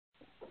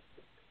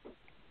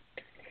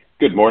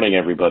Good morning,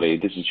 everybody.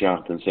 This is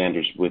Jonathan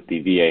Sanders with the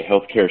VA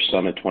Healthcare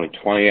Summit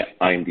 2020.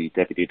 I am the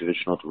Deputy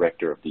Divisional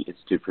Director of the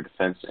Institute for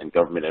Defense and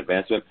Government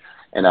Advancement,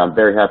 and I'm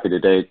very happy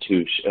today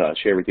to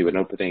share with you an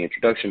opening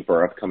introduction for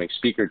our upcoming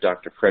speaker,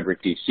 Dr.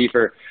 Frederick D.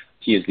 Siefer.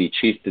 He is the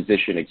Chief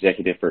Physician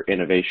Executive for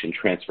Innovation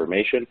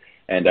Transformation,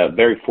 and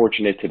very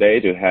fortunate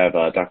today to have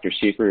Dr.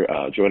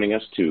 Siefer joining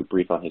us to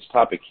brief on his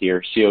topic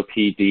here,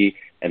 COPD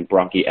and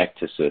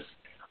bronchiectasis.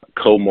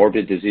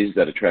 Co-morbid diseases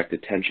that attract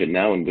attention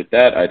now. And with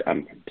that,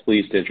 I'm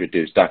pleased to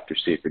introduce Dr.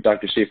 Siefer.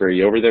 Dr. Siefer, are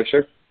you over there,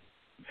 sir?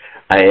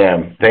 I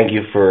am. Thank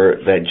you for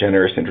that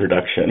generous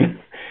introduction.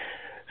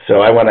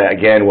 So I want to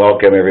again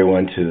welcome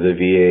everyone to the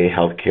VA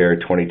Healthcare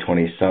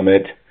 2020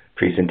 Summit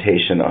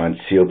presentation on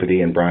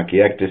COPD and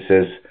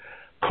bronchiectasis,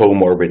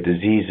 comorbid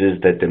diseases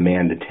that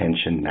demand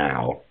attention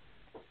now.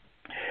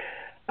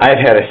 I've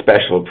had a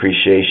special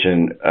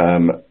appreciation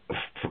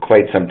for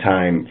quite some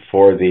time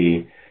for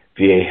the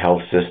VA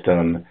health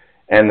system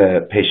and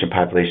the patient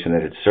population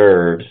that it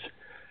serves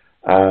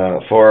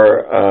for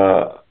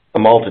a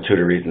multitude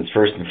of reasons.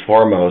 First and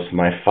foremost,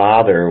 my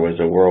father was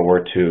a World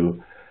War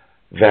II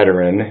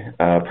veteran,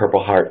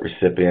 Purple Heart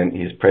recipient.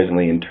 He's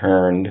presently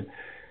interned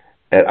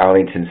at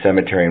Arlington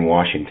Cemetery in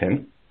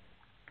Washington.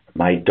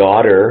 My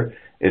daughter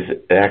is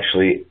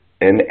actually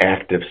in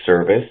active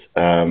service.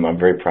 I'm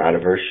very proud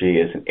of her. She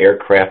is an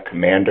aircraft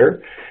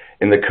commander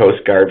in the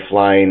Coast Guard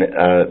flying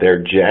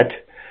their jet.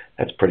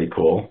 That's pretty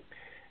cool.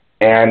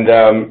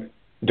 And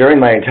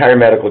during my entire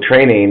medical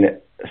training,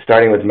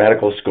 starting with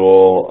medical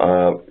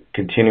school,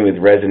 continuing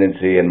with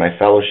residency and my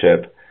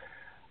fellowship,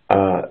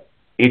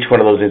 each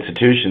one of those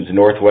institutions,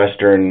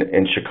 Northwestern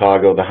in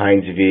Chicago, the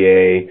Heinz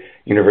VA,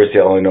 University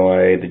of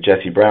Illinois, the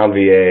Jesse Brown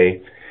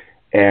VA,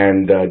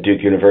 and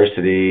Duke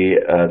University,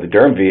 the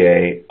Durham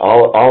VA,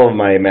 all of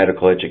my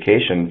medical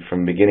education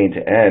from beginning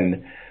to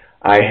end,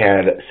 I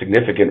had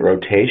significant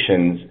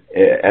rotations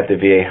at the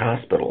VA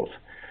hospitals.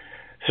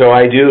 So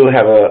I do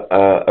have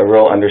a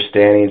real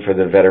understanding for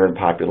the veteran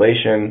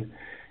population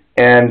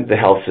and the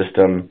health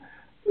system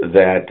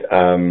that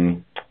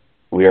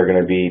we are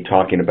going to be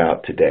talking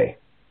about today.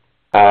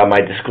 My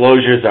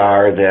disclosures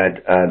are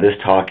that this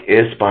talk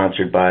is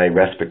sponsored by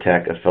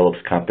Respirotech, a Philips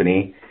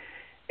company,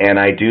 and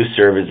I do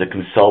serve as a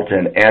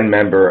consultant and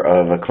member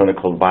of a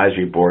clinical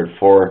advisory board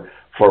for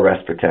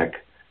Respirotech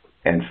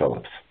and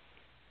Philips.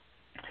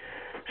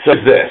 So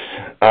this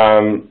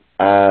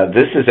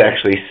is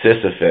actually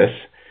Sisyphus.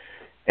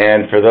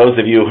 And for those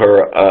of you who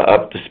are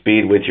up to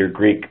speed with your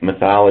Greek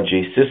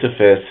mythology,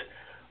 Sisyphus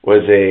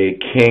was a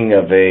king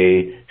of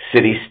a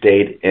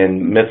city-state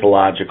in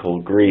mythological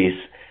Greece,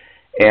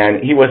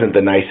 and he wasn't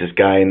the nicest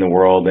guy in the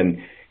world, and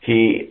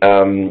he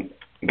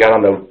got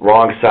on the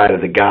wrong side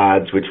of the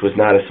gods, which was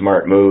not a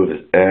smart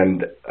move,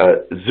 and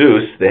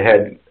Zeus, the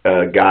head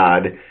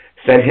god,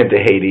 sent him to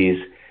Hades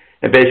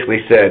and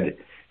basically said,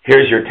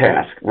 here's your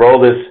task, roll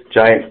this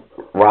giant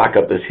rock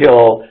up this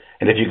hill,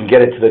 and if you can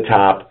get it to the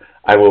top,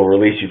 I will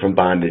release you from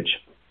bondage.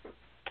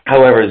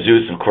 However,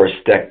 Zeus, of course,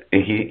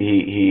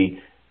 he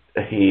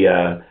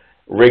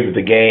rigged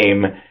the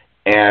game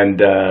and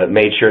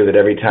made sure that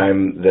every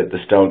time that the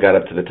stone got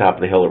up to the top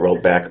of the hill, it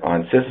rolled back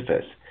on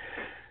Sisyphus.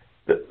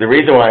 The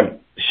reason why I'm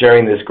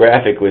sharing this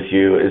graphic with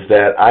you is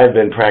that I've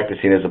been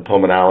practicing as a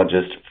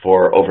pulmonologist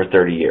for over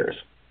 30 years.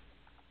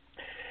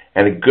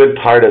 And a good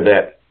part of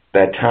that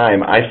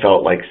time, I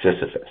felt like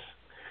Sisyphus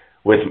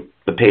with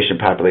the patient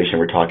population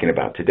we're talking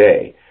about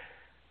today.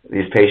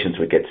 These patients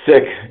would get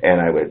sick, and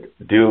I would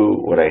do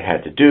what I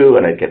had to do,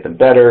 and I'd get them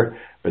better,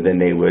 but then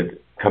they would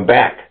come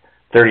back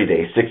 30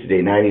 days, 60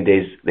 days, 90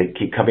 days. They'd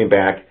keep coming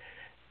back.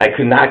 I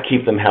could not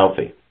keep them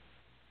healthy.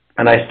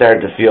 And I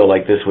started to feel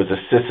like this was a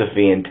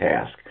Sisyphean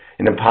task,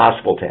 an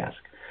impossible task.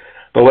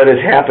 But what has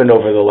happened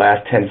over the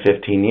last 10,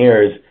 15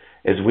 years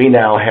is we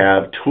now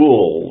have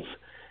tools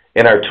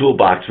in our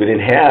toolbox we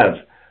didn't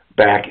have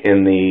back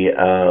in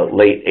the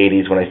late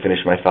 80s when I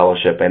finished my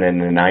fellowship and in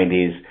the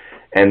 90s.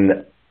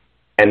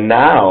 And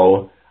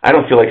now, I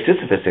don't feel like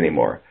Sisyphus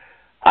anymore.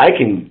 I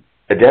can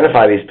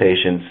identify these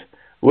patients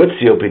with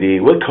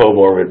COPD, with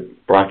comorbid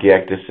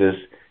bronchiectasis,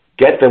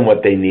 get them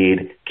what they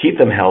need, keep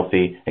them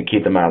healthy, and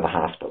keep them out of the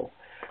hospital.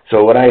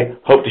 So what I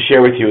hope to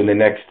share with you in the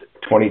next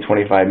 20,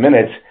 25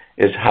 minutes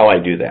is how I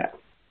do that.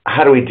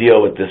 How do we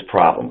deal with this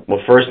problem? Well,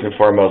 first and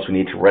foremost, we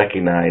need to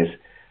recognize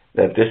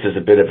that this is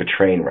a bit of a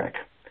train wreck.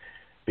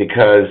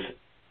 Because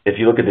if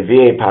you look at the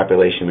VA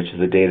population, which is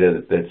the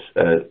data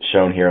that's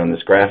shown here on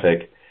this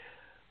graphic,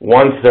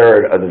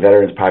 1/3 of the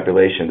veterans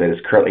population that is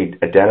currently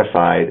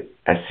identified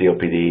as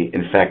COPD,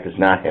 in fact, does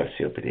not have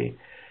COPD.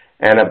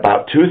 And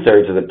about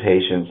 2/3 of the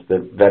patients, the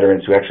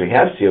veterans who actually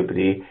have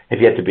COPD,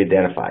 have yet to be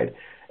identified.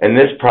 And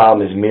this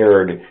problem is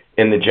mirrored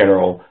in the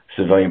general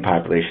civilian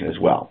population as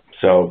well.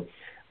 So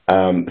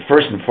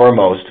first and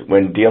foremost,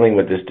 when dealing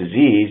with this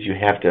disease, you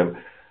have to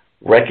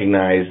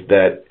recognize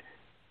that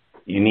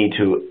you need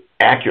to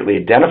accurately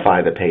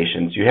identify the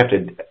patients. You have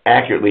to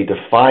accurately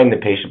define the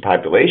patient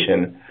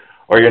population,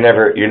 or you're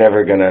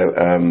never going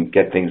to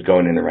get things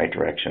going in the right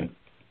direction.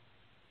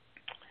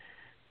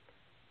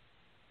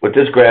 what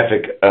this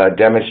graphic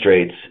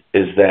demonstrates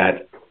is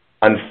that,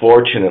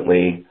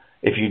 unfortunately,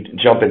 if you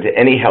jump into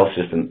any health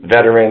system,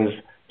 veterans,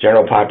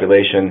 general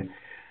population,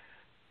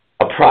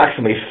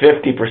 approximately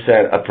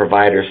 50% of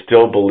providers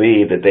still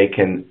believe that they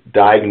can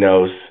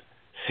diagnose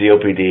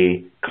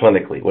COPD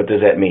clinically. What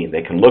does that mean?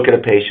 They can look at a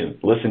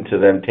patient, listen to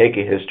them, take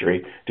a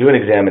history, do an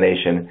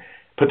examination,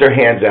 put their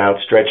hands out,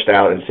 stretched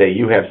out, and say,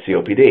 you have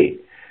COPD.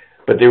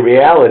 But the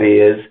reality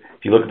is,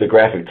 if you look at the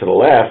graphic to the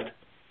left,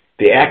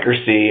 the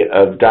accuracy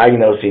of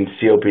diagnosing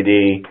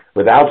COPD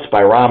without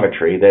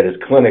spirometry, that is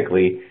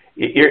clinically,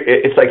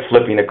 it's like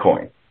flipping a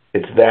coin.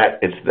 It's that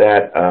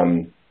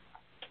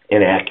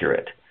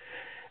inaccurate.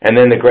 And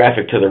then the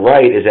graphic to the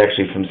right is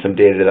actually from some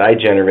data that I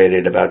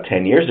generated about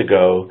 10 years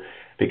ago,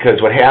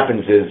 because what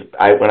happens is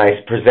when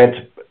I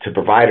present to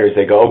providers,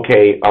 they go,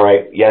 okay, all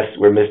right, yes,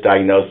 we're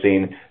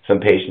misdiagnosing some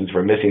patients,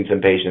 we're missing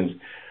some patients,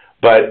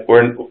 but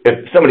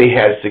if somebody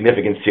has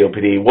significant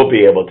COPD, we'll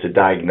be able to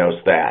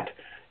diagnose that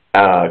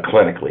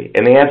clinically.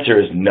 And the answer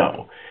is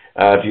no.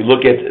 If you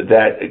look at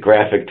that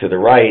graphic to the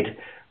right,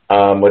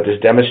 what this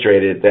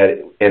demonstrated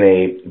that in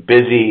a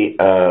busy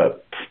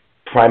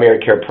primary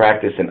care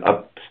practice in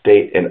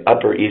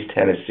Upper East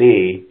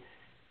Tennessee,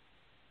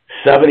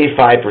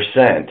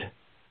 75%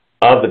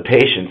 of the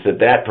patients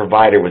that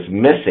provider was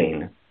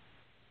missing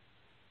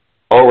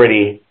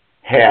already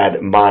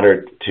had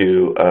moderate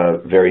to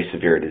very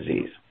severe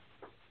disease.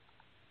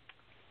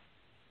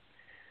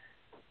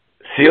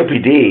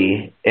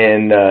 COPD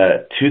in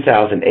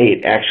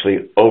 2008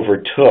 actually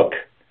overtook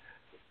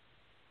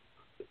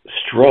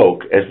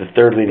stroke as the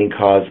third leading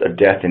cause of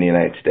death in the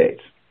United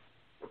States.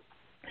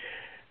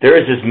 There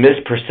is this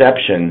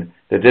misperception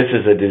that this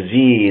is a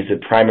disease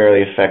that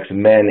primarily affects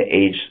men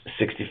aged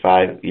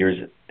 65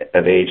 years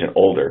of age and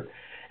older.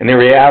 And the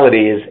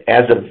reality is,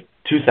 as of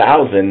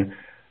 2000,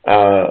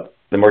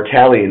 the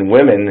mortality in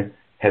women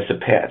has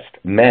surpassed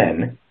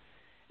men,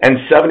 and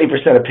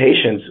 70% of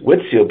patients with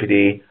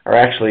COPD are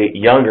actually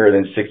younger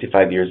than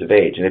 65 years of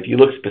age. And if you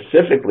look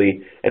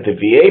specifically at the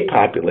VA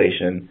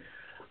population,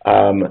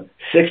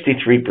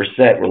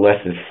 63% were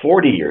less than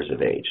 40 years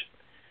of age.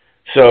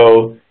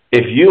 So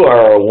if you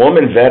are a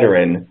woman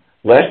veteran,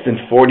 less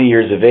than 40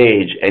 years of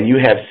age, and you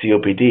have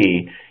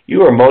COPD,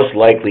 you are most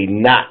likely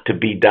not to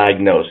be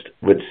diagnosed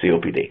with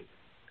COPD,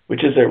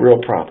 which is a real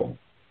problem.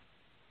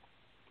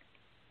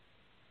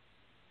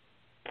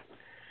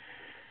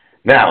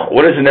 Now,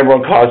 what is the number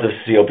one cause of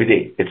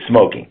COPD? It's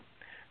smoking.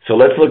 So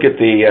let's look at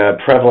the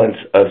prevalence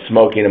of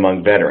smoking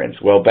among veterans.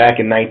 Well, back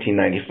in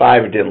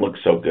 1995, it didn't look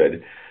so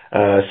good.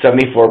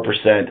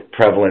 74%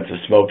 prevalence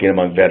of smoking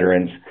among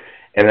veterans,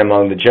 and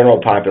among the general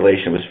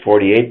population was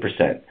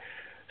 48%.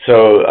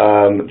 So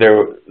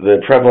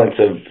the prevalence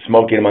of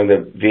smoking among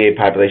the VA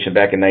population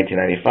back in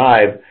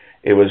 1995,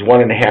 it was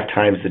 1.5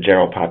 times the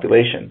general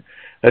population.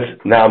 Let's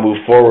now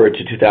move forward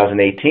to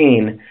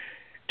 2018.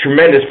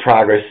 Tremendous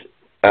progress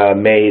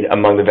made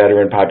among the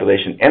veteran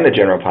population and the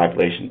general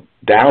population,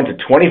 down to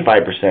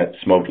 25%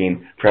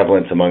 smoking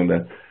prevalence among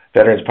the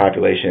veterans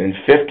population and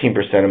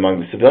 15% among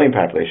the civilian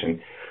population.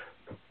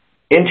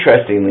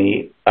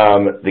 Interestingly,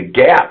 the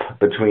gap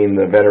between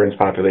the veterans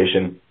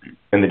population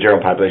and the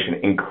general population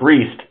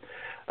increased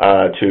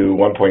to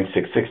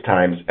 1.66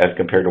 times as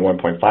compared to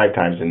 1.5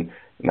 times in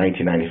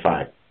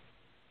 1995.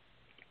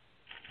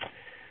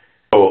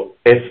 So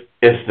if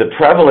the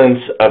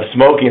prevalence of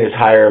smoking is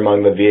higher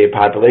among the VA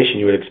population,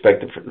 you would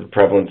expect the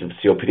prevalence of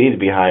COPD to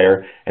be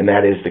higher, and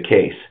that is the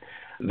case.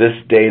 This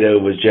data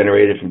was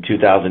generated from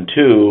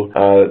 2002.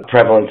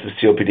 Prevalence of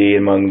COPD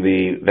among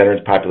the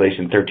veterans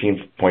population,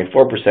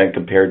 13.4%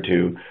 compared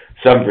to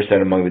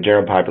 7% among the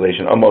general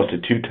population, almost a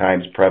 2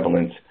 times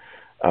prevalence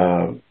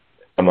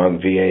among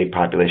VA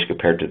population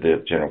compared to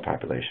the general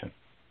population.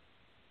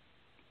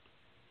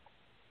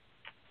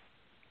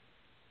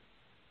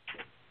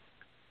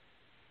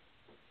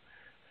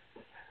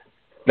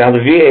 Now, the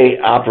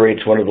VA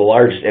operates one of the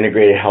largest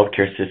integrated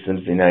healthcare systems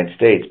in the United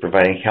States,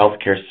 providing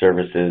healthcare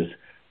services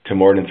to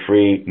more than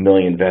 3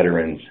 million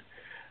veterans.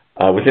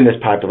 Within this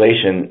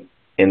population,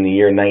 in the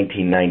year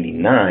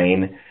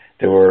 1999,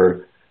 there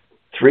were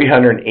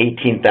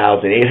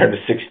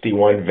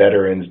 318,861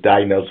 veterans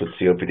diagnosed with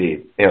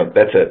COPD. You know,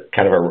 that's a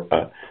kind of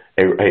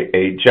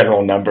a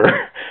general number.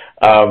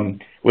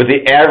 With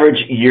the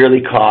average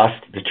yearly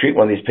cost to treat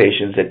one of these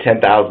patients at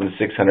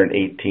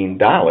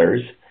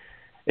 $10,618,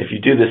 if you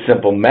do the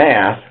simple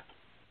math,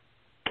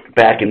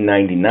 back in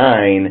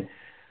 '99,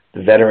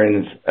 the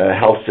Veterans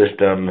Health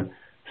System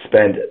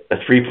spent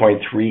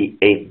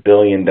 $3.38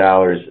 billion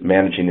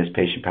managing this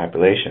patient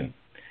population.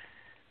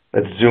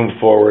 Let's zoom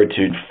forward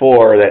to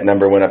 4. That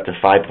number went up to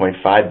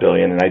 $5.5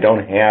 billion, and I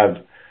don't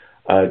have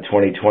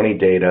 2020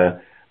 data,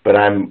 but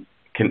I'm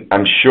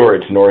sure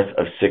it's north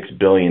of $6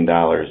 billion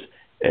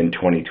in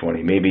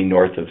 2020, maybe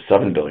north of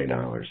 $7 billion.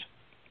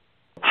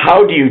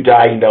 How do you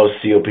diagnose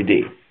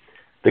COPD?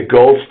 The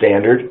gold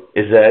standard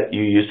is that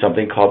you use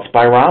something called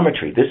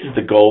spirometry. This is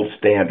the gold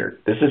standard.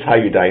 This is how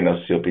you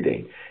diagnose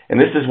COPD. And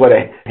this is what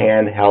a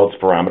handheld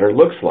spirometer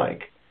looks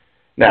like.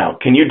 Now,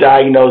 can you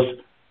diagnose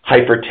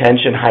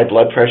hypertension, high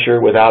blood pressure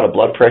without a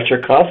blood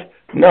pressure cuff?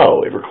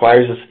 No, it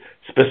requires a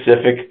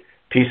specific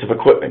piece of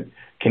equipment.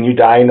 Can you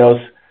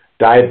diagnose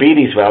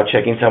diabetes without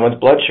checking someone's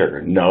blood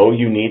sugar? No,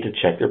 you need to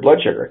check their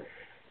blood sugar.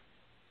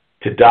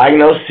 To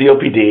diagnose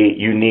COPD,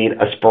 you need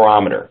a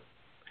spirometer.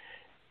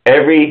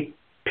 Every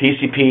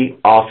PCP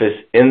office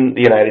in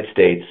the United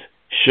States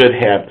should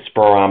have a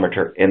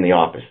spirometer in the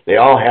office. They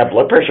all have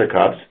blood pressure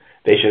cuffs.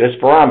 They should have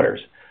spirometers.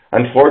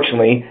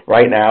 Unfortunately,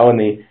 right now in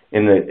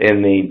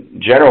the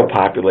general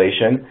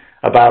population,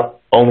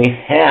 about only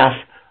half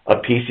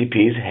of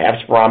PCPs have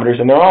spirometers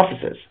in their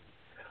offices.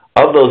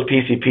 Of those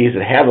PCPs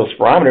that have those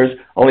spirometers,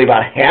 only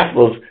about half of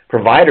those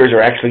providers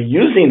are actually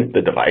using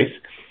the device.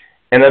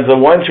 And of the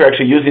ones who are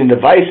actually using the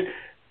device,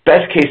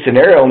 best case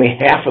scenario, only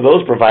half of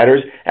those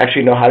providers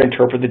actually know how to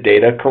interpret the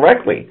data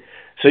correctly.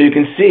 So you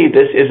can see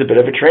this is a bit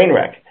of a train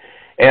wreck.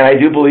 And I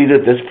do believe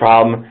that this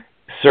problem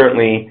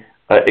certainly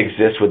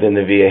exists within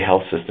the VA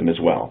health system as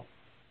well,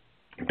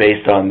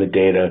 based on the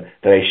data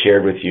that I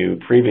shared with you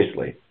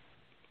previously.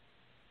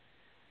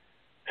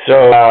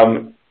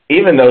 So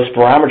even though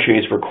spirometry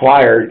is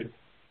required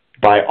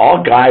by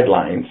all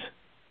guidelines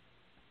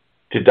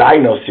to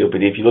diagnose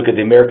COPD, if you look at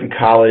the American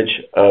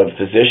College of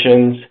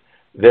Physicians,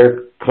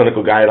 their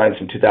clinical guidelines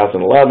from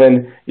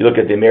 2011, you look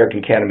at the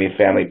American Academy of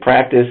Family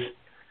Practice,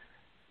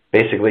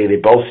 basically they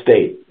both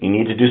state you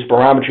need to do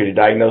spirometry to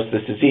diagnose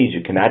this disease.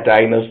 You cannot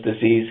diagnose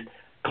disease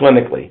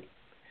clinically.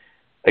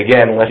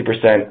 Again, less than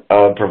 50%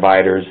 of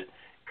providers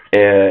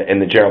in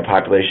the general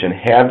population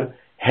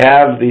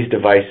have these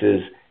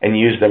devices and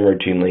use them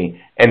routinely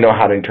and know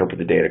how to interpret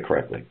the data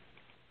correctly.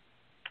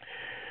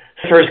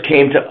 First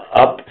came to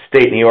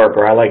upstate New York,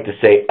 or I like to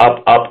say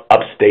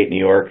upstate New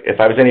York. If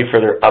I was any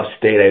further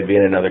upstate, I'd be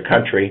in another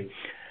country.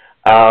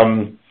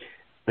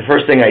 The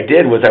first thing I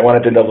did was I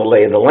wanted to know the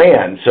lay of the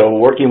land. So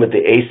working with the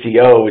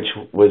ACO, which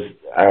was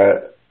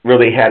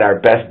really had our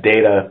best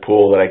data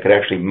pool that I could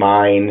actually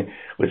mine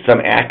with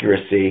some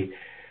accuracy,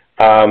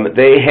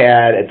 they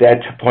had, at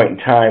that point in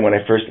time, when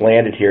I first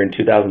landed here in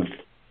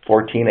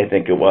 2014, I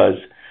think it was,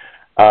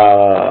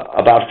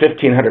 about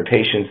 1,500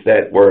 patients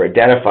that were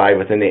identified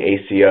within the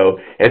ACO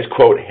as,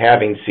 quote,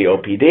 having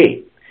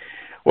COPD.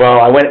 Well,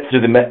 I went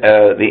through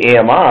the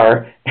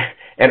EMR,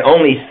 and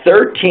only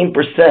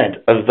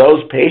 13% of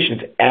those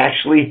patients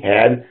actually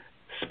had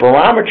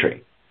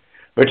spirometry,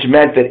 which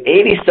meant that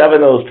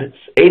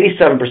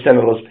 87%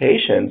 of those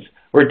patients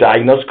were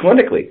diagnosed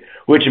clinically,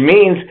 which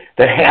means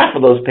that half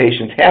of those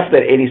patients, half of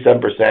that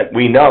 87%,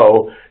 we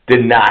know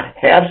did not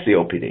have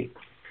COPD.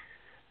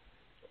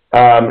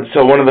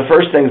 So one of the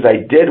first things I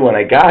did when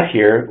I got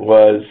here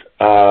was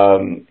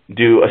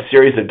do a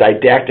series of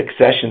didactic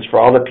sessions for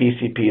all the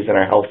PCPs in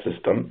our health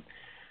system.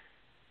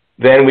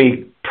 Then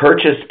we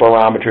purchased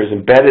spirometers,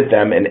 embedded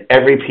them in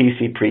every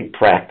PCP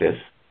practice.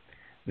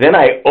 Then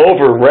I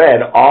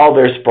overread all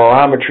their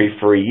spirometry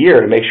for a year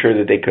to make sure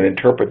that they could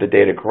interpret the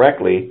data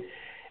correctly.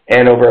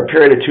 And over a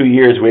period of 2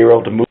 years, we were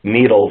able to move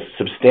needles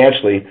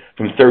substantially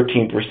from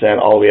 13%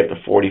 all the way up to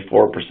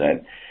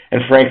 44%.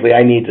 And frankly,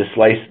 I need to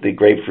slice the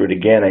grapefruit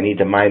again. I need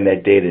to mine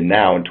that data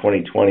now in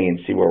 2020 and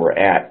see where we're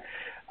at.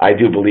 I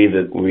do believe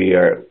that we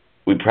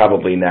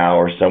probably now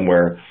are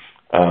somewhere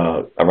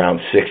around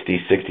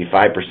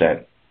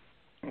 60-65%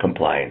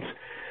 compliance.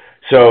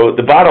 So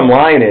the bottom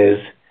line is,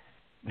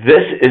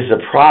 this is a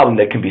problem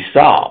that can be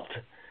solved.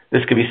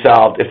 This could be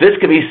solved. If this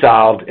could be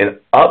solved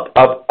in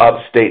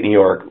upstate New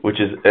York,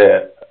 which is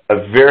a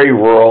very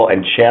rural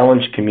and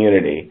challenged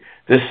community,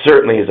 this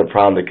certainly is a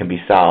problem that can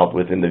be solved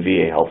within the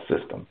VA health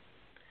system.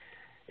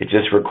 It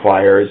just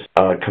requires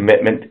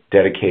commitment,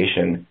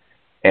 dedication,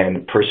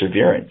 and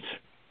perseverance.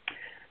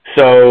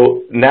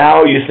 So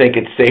now you think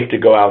it's safe to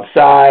go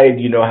outside,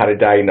 you know how to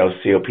diagnose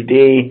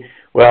COPD.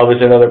 Well,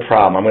 there's another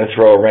problem. I'm going to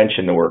throw a wrench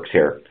in the works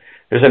here.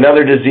 There's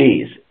another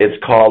disease.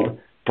 It's called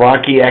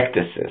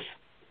bronchiectasis.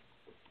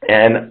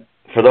 And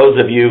for those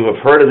of you who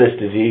have heard of this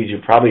disease,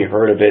 you've probably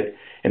heard of it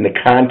in the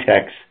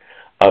context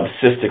of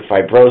cystic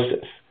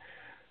fibrosis.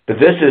 But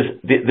this is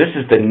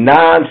the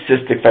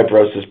non-cystic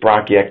fibrosis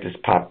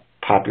bronchiectasis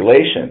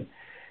population.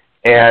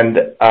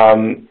 And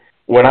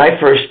when I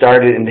first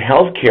started in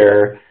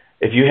healthcare,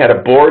 if you had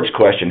a board's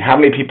question, how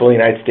many people in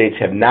the United States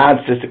have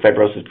non-cystic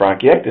fibrosis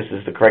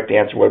bronchiectasis, the correct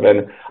answer would have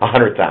been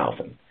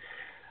 100,000.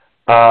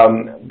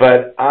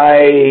 But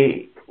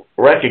I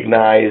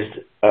recognized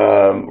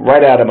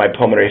right out of my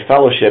pulmonary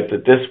fellowship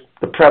that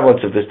the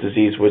prevalence of this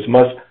disease was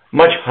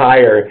much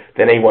higher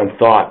than anyone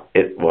thought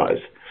it was.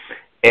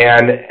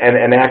 And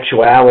in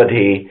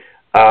actuality,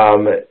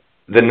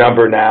 the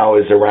number now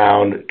is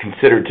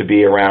considered to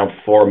be around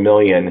 4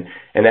 million,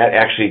 and that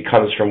actually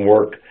comes from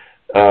work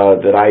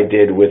that I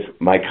did with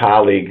my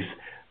colleagues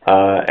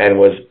and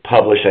was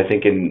published, I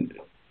think, in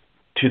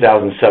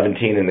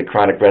 2017 in the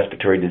Chronic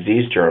Respiratory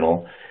Disease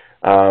Journal.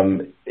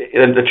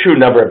 The true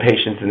number of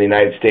patients in the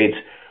United States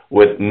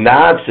with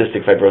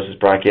non-cystic fibrosis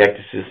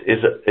bronchiectasis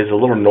is a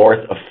little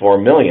north of 4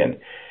 million.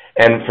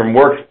 And from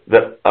work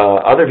that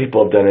other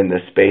people have done in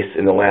this space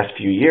in the last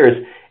few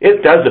years,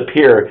 it does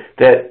appear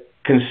that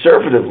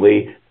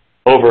conservatively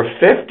over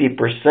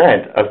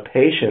 50% of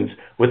patients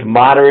with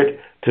moderate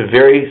to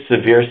very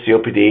severe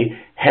COPD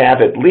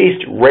have at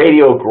least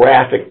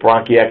radiographic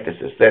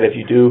bronchiectasis. That if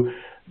you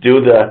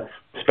do the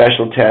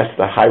special test,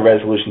 the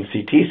high-resolution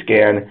CT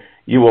scan,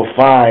 you will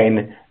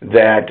find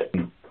that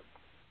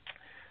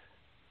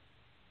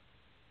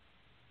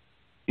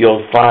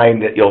you'll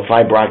find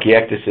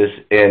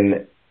bronchiectasis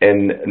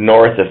in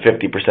north of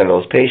 50% of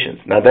those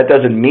patients. Now, that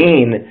doesn't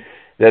mean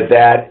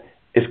that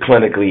is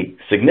clinically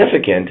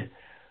significant,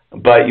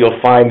 but you'll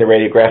find the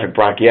radiographic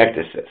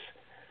bronchiectasis.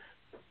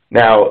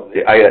 Now,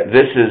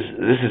 this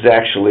is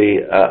actually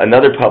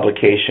another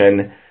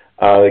publication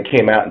that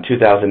came out in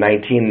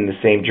 2019 in the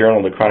same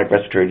journal, the Chronic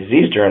Respiratory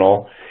Disease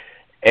Journal,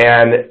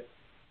 and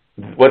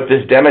what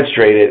this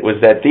demonstrated was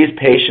that these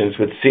patients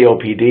with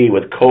COPD,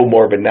 with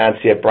comorbid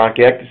non-CF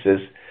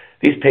bronchiectasis,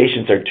 these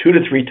patients are 2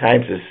 to 3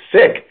 times as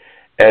sick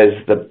as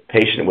the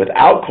patient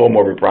without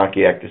comorbid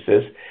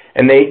bronchiectasis,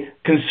 and they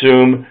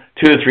consume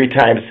 2 to 3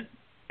 times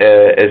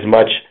as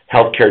much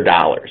healthcare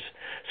dollars.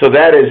 So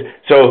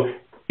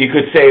you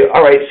could say,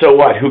 all right, so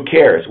what? Who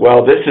cares?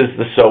 Well, this is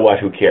the so what,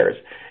 who cares?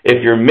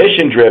 If you're a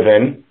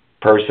mission-driven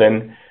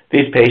person,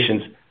 these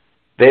patients,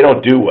 they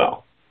don't do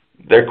well.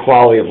 Their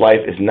quality of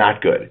life is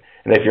not good.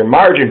 And if you're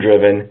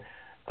margin-driven,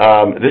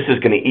 this is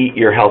going to eat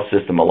your health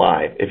system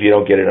alive if you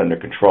don't get it under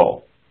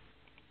control.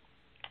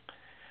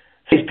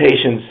 These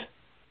patients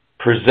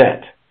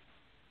present.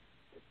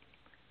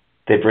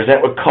 They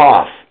present with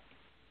cough,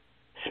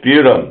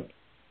 sputum,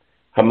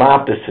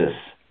 hemoptysis,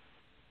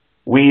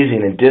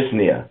 wheezing, and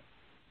dyspnea.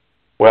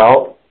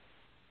 Well,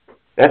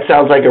 that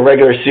sounds like a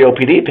regular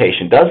COPD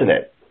patient, doesn't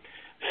it?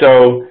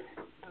 So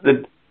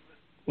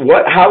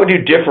how would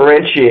you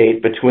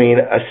differentiate between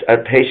a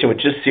patient with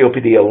just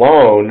COPD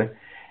alone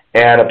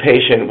and a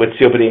patient with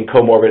COPD and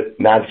comorbid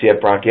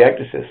non-CF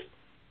bronchiectasis?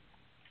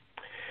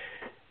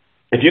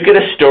 If you get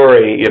a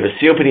story, you have a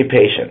COPD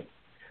patient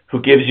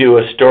who gives you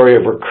a story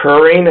of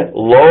recurring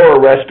lower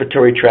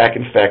respiratory tract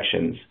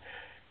infections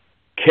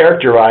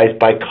characterized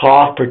by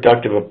cough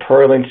productive of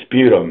purulent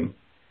sputum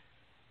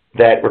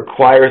that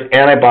requires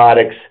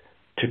antibiotics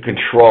to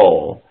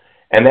control,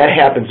 and that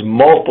happens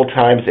multiple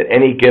times at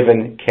any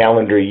given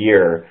calendar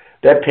year,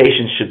 that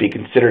patient should be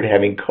considered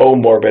having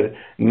comorbid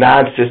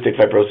non-cystic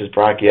fibrosis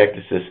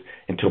bronchiectasis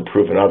until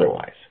proven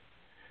otherwise.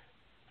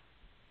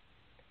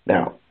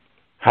 Now,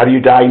 how do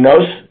you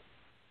diagnose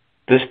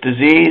this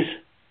disease?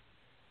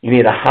 You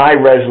need a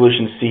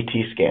high-resolution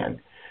CT scan.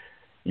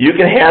 You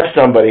can have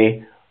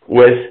somebody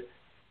with,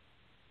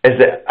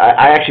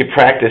 I actually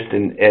practiced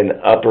in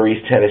Upper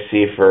East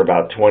Tennessee for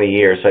about 20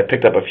 years, so I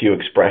picked up a few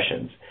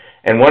expressions.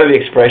 And one of the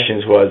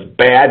expressions was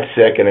bad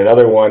sick, and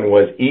another one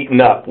was eaten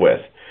up with.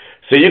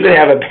 So you can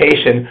have a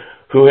patient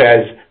who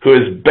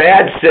is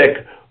bad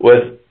sick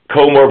with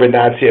comorbid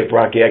non-CF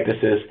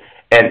bronchiectasis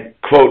and,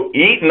 quote,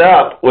 eaten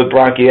up with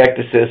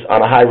bronchiectasis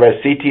on a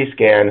high-res CT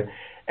scan,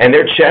 and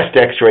their chest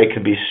x-ray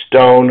can be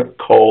stone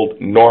cold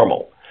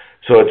normal.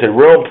 So it's a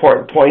real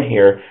important point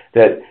here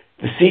that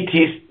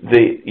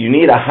you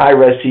need a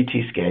high-res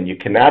CT scan. You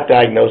cannot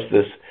diagnose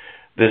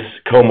this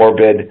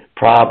comorbid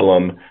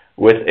problem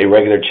with a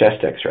regular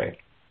chest x-ray.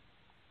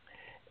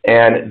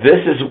 And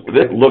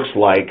this looks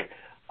like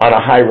on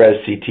a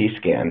high-res CT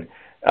scan.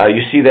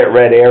 You see that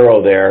red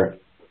arrow there?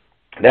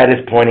 That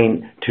is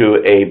pointing to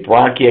a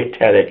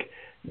bronchiectatic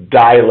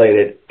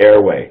dilated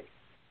airway.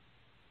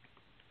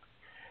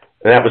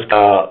 And that was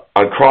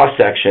on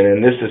cross-section,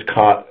 and this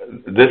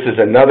is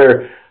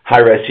another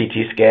high-res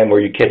CT scan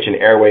where you catch an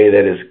airway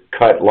that is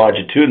cut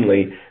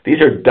longitudinally. These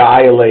are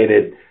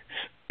dilated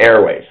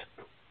airways.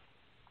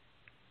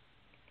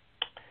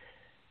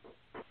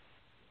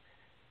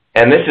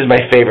 And this is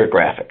my favorite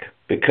graphic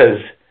because,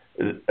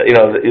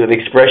 the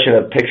expression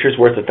of picture's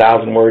worth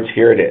 1,000 words,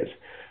 here it is.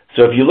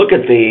 So if you look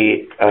at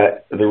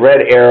the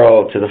red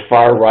arrow to the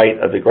far right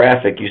of the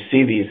graphic, you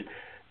see these,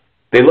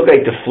 they look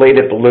like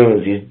deflated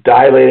balloons, these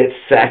dilated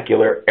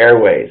saccular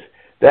airways.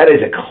 That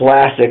is a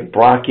classic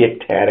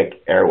bronchiectatic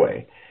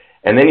airway.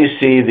 And then you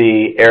see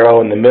the arrow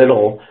in the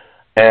middle,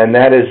 and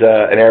that is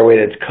an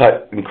airway that's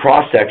cut in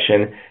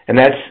cross-section, and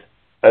that's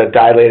a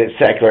dilated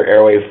saccular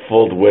airway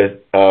filled with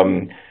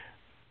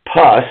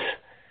pus.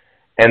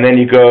 And then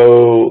you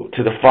go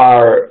to the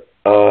far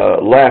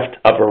left,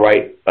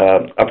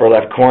 upper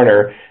left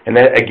corner, and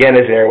that again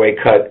is an airway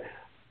cut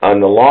on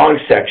the long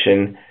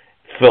section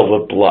filled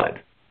with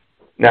blood.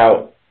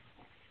 Now,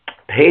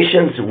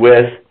 patients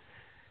with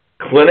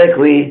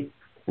clinically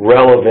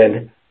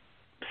relevant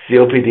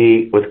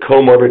COPD with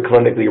comorbid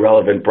clinically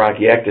relevant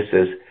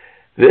bronchiectasis,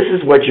 this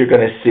is what you're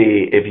going to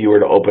see if you were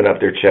to open up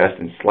their chest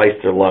and slice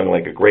their lung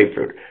like a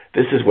grapefruit.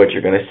 This is what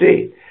you're going to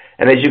see.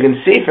 And as you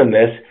can see from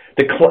this,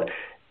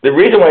 the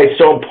reason why it's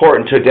so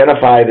important to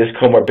identify this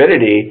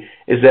comorbidity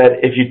is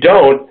that if you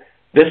don't,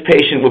 this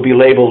patient will be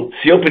labeled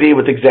COPD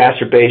with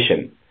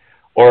exacerbation,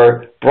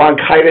 or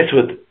bronchitis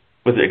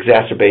with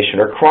exacerbation,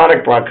 or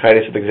chronic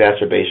bronchitis with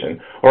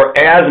exacerbation, or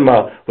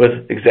asthma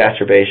with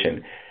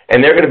exacerbation.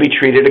 And they're going to be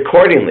treated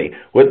accordingly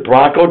with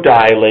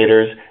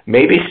bronchodilators,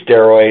 maybe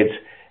steroids,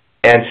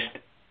 and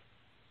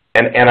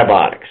and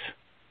antibiotics.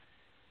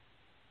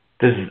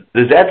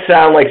 Does that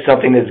sound like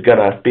something that's going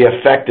to be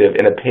effective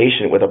in a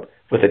patient with a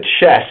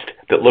chest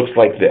that looks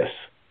like this?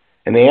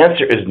 And the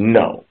answer is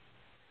no.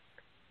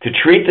 To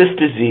treat this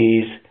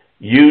disease,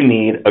 you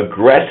need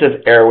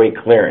aggressive airway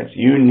clearance.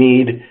 You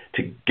need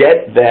to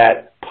get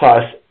that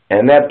pus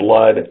and that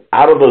blood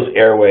out of those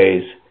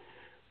airways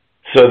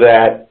so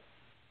that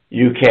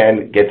you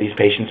can get these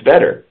patients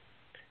better.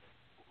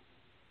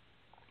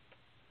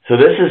 So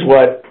this is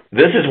what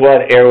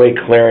airway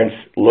clearance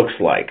looks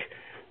like.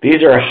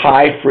 These are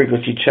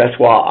high-frequency chest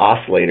wall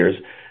oscillators.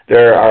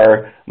 There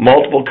are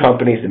multiple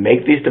companies that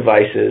make these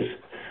devices.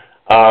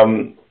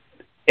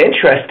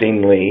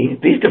 Interestingly,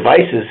 these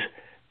devices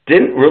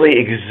didn't really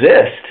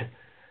exist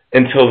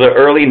until the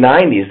early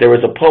 90s. There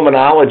was a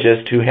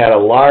pulmonologist who had a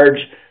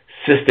large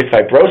cystic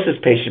fibrosis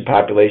patient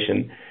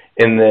population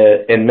in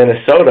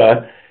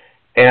Minnesota,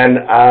 and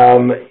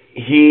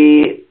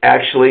he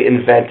actually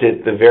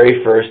invented the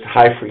very first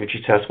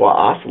high-frequency chest wall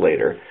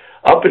oscillator.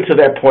 Up until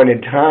that point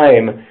in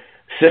time,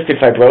 cystic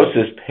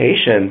fibrosis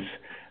patients,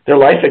 their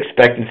life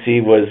expectancy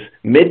was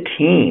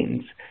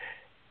mid-teens.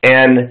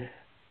 And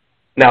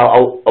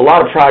now a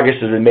lot of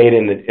progress has been made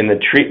in the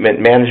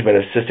treatment management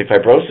of cystic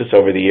fibrosis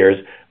over the years,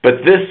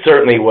 but this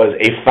certainly was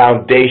a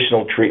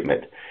foundational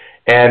treatment.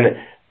 And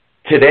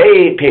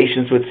today,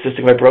 patients with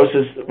cystic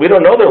fibrosis, we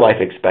don't know their life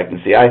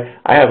expectancy. I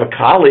have a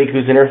colleague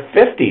who's in her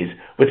 50s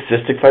with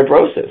cystic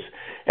fibrosis,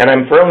 and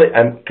I'm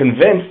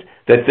convinced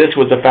that this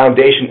was a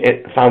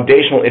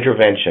foundational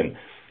intervention,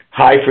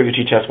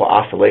 high-frequency chest wall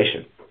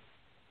oscillation.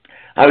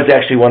 I was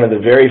actually one of the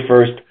very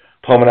first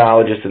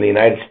pulmonologists in the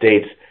United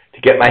States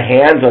to get my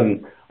hands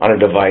on a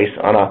device,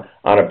 on a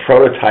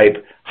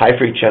prototype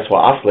high-frequency chest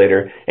wall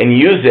oscillator, and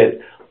use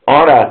it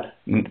on a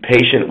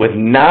patient with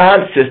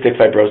non-cystic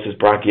fibrosis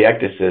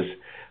bronchiectasis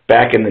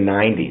back in the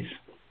 90s.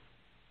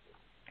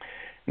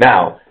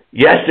 Now,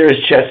 yes, there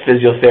is chest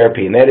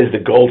physiotherapy, and that is the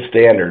gold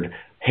standard,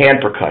 hand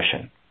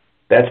percussion.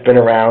 That's been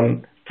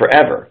around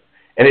forever,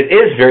 and it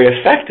is very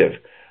effective,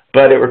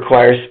 but it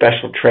requires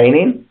special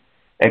training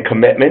and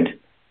commitment,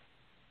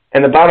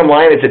 and the bottom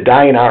line, it's a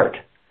dying art.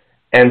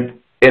 And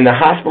in the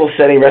hospital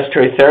setting,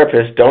 respiratory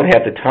therapists don't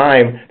have the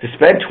time to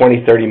spend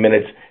 20, 30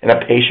 minutes in a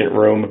patient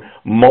room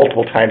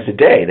multiple times a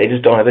day. They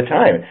just don't have the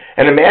time.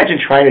 And imagine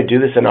trying to do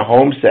this in a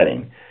home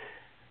setting.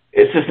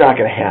 It's just not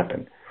going to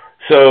happen.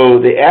 So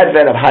the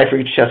advent of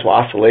high-frequency chest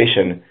wall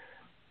oscillation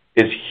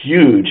is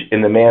huge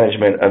in the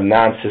management of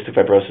non-cystic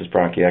fibrosis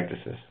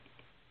bronchiectasis.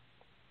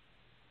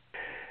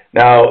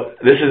 Now,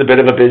 this is a bit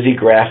of a busy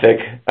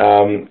graphic.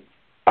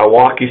 I'll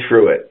walk you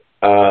through it.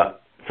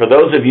 For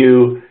those of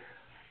you,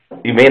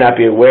 you may not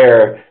be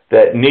aware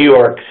that New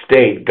York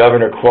State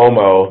Governor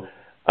Cuomo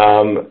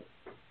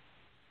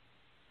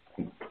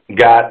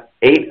got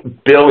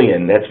 $8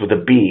 billion, that's with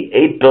a B,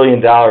 $8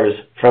 billion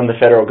from the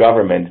federal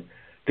government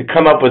to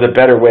come up with a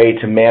better way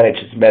to manage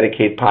its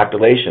Medicaid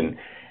population.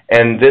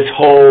 And this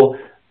whole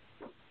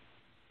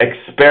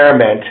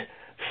experiment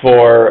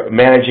for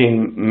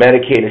managing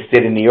Medicaid in the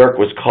state of New York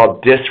was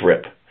called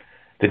DSRIP,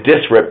 the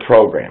DSRIP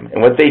program.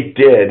 And what they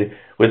did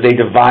was they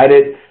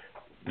divided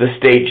the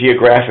state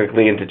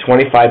geographically into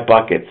 25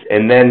 buckets,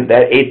 and then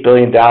that $8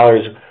 billion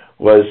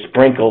was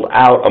sprinkled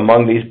out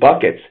among these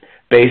buckets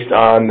based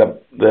on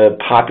the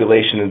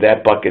population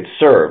that bucket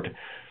served.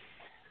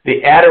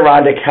 The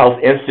Adirondack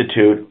Health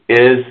Institute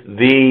is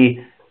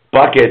the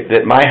bucket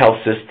that my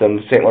health system,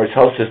 St. Lawrence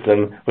Health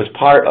System, was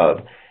part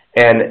of,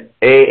 and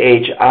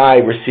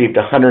AHI received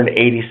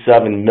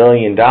 $187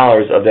 million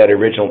of that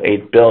original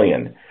 $8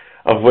 billion,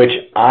 of which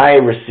I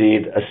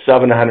received a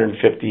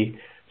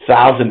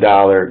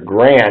 $750,000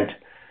 grant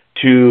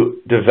to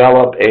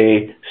develop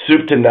a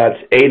soup to nuts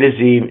A to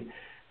Z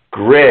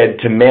grid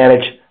to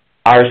manage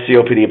our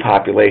COPD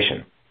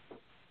population.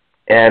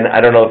 And I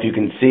don't know if you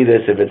can see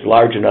this, if it's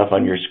large enough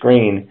on your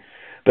screen,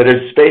 but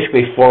it's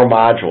basically 4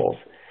 modules.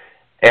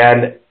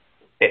 And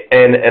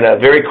in a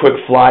very quick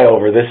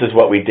flyover, this is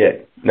what we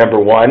did. Number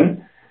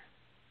 1,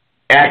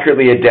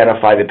 accurately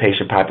identify the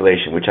patient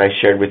population, which I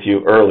shared with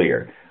you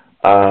earlier.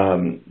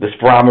 The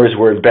spirometers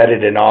were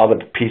embedded in all the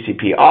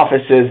PCP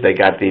offices. They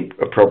got the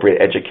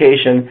appropriate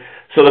education.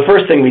 So the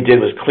first thing we did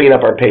was clean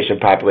up our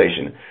patient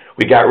population.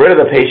 We got rid of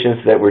the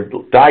patients that were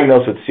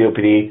diagnosed with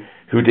COPD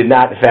who did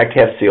not, in fact,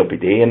 have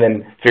COPD, and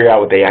then figure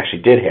out what they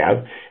actually did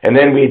have. And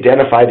then we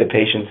identified the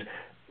patients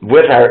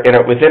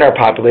within our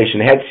population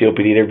that had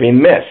COPD that were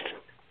being missed.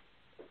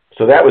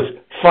 So that was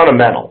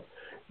fundamental.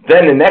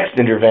 Then the next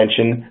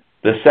intervention,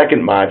 the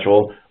second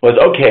module, was,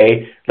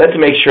 okay, let's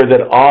make sure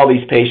that all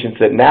these patients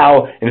that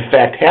now, in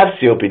fact, have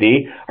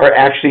COPD are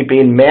actually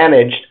being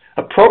managed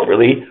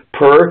appropriately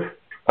per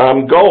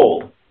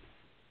goal.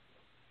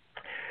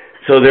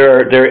 So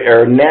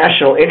there are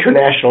national,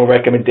 international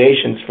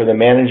recommendations for the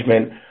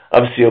management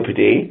of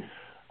COPD,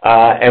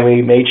 and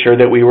we made sure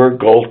that we were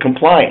gold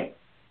compliant.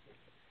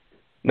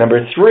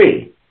 Number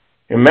 3,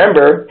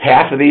 remember,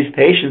 half of these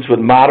patients with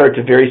moderate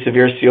to very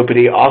severe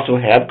COPD also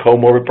have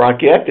co-morbid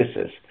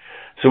bronchiectasis.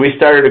 So we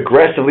started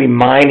aggressively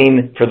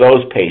mining for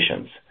those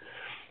patients.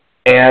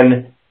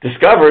 And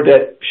discovered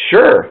that,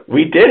 sure,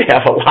 we did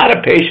have a lot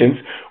of patients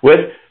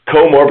with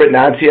comorbid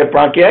non-CF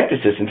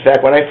bronchiectasis. In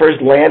fact, when I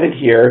first landed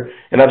here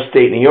in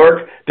upstate New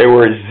York, there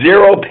were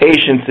 0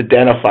 patients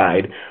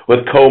identified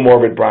with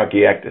comorbid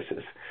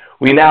bronchiectasis.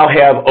 We now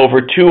have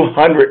over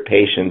 200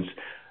 patients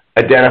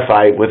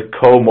identified with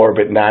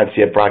comorbid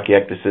non-CF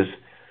bronchiectasis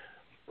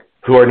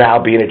who are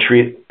now being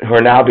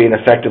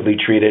effectively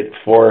treated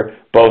for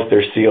both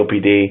their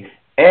COPD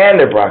and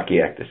their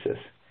bronchiectasis.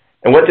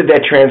 And what did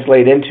that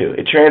translate into?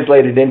 It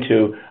translated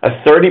into a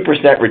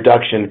 30%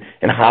 reduction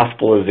in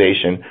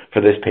hospitalization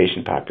for this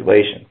patient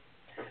population.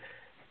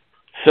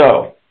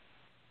 So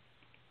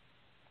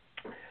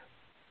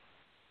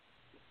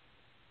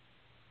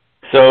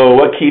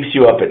what keeps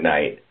you up at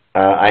night?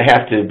 I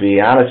have to be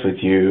honest with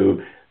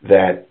you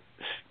that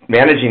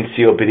managing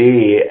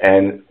COPD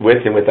and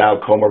with and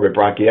without comorbid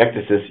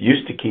bronchiectasis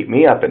used to keep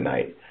me up at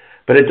night,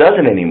 but it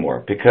doesn't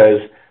anymore because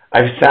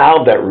I've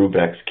solved that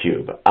Rubik's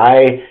Cube.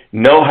 I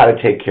know how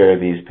to take care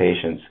of these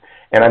patients,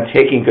 and I'm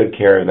taking good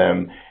care of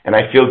them, and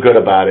I feel good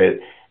about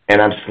it,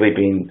 and I'm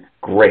sleeping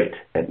great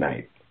at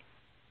night.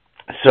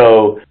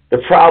 So the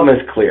problem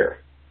is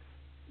clear.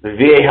 The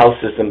VA health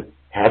system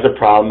has a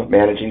problem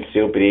managing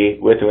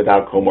COPD with and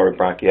without comorbid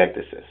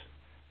bronchiectasis,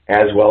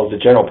 as well as the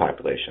general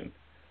population.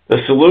 The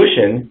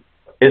solution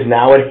is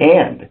now at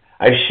hand.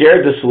 I've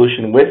shared the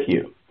solution with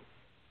you.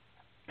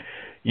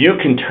 You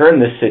can turn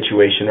this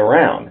situation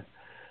around,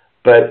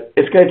 but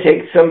it's going to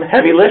take some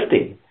heavy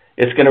lifting.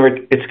 It's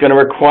going to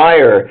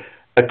require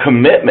a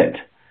commitment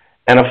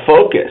and a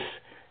focus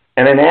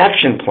and an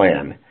action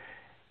plan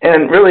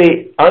and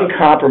really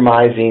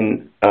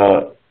uncompromising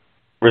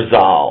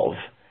resolve.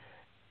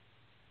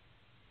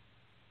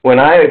 When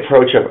I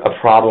approach a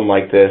problem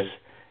like this,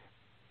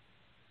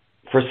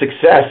 for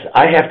success,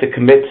 I have to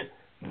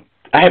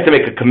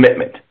make a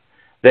commitment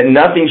that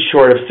nothing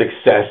short of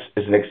success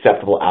is an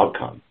acceptable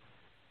outcome.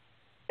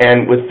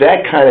 And with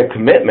that kind of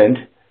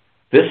commitment,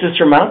 this is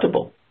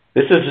surmountable.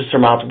 This is a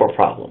surmountable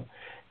problem.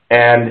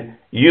 And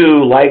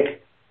you,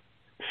 like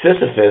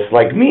Sisyphus,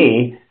 like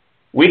me,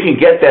 we can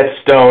get that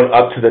stone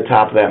up to the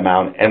top of that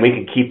mountain and we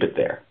can keep it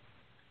there.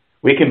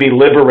 We can be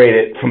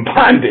liberated from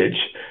bondage,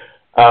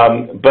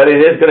 but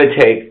it is going to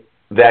take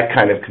that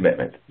kind of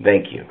commitment.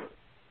 Thank you.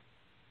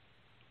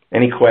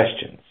 Any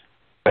questions?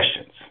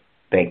 Questions.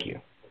 Thank you.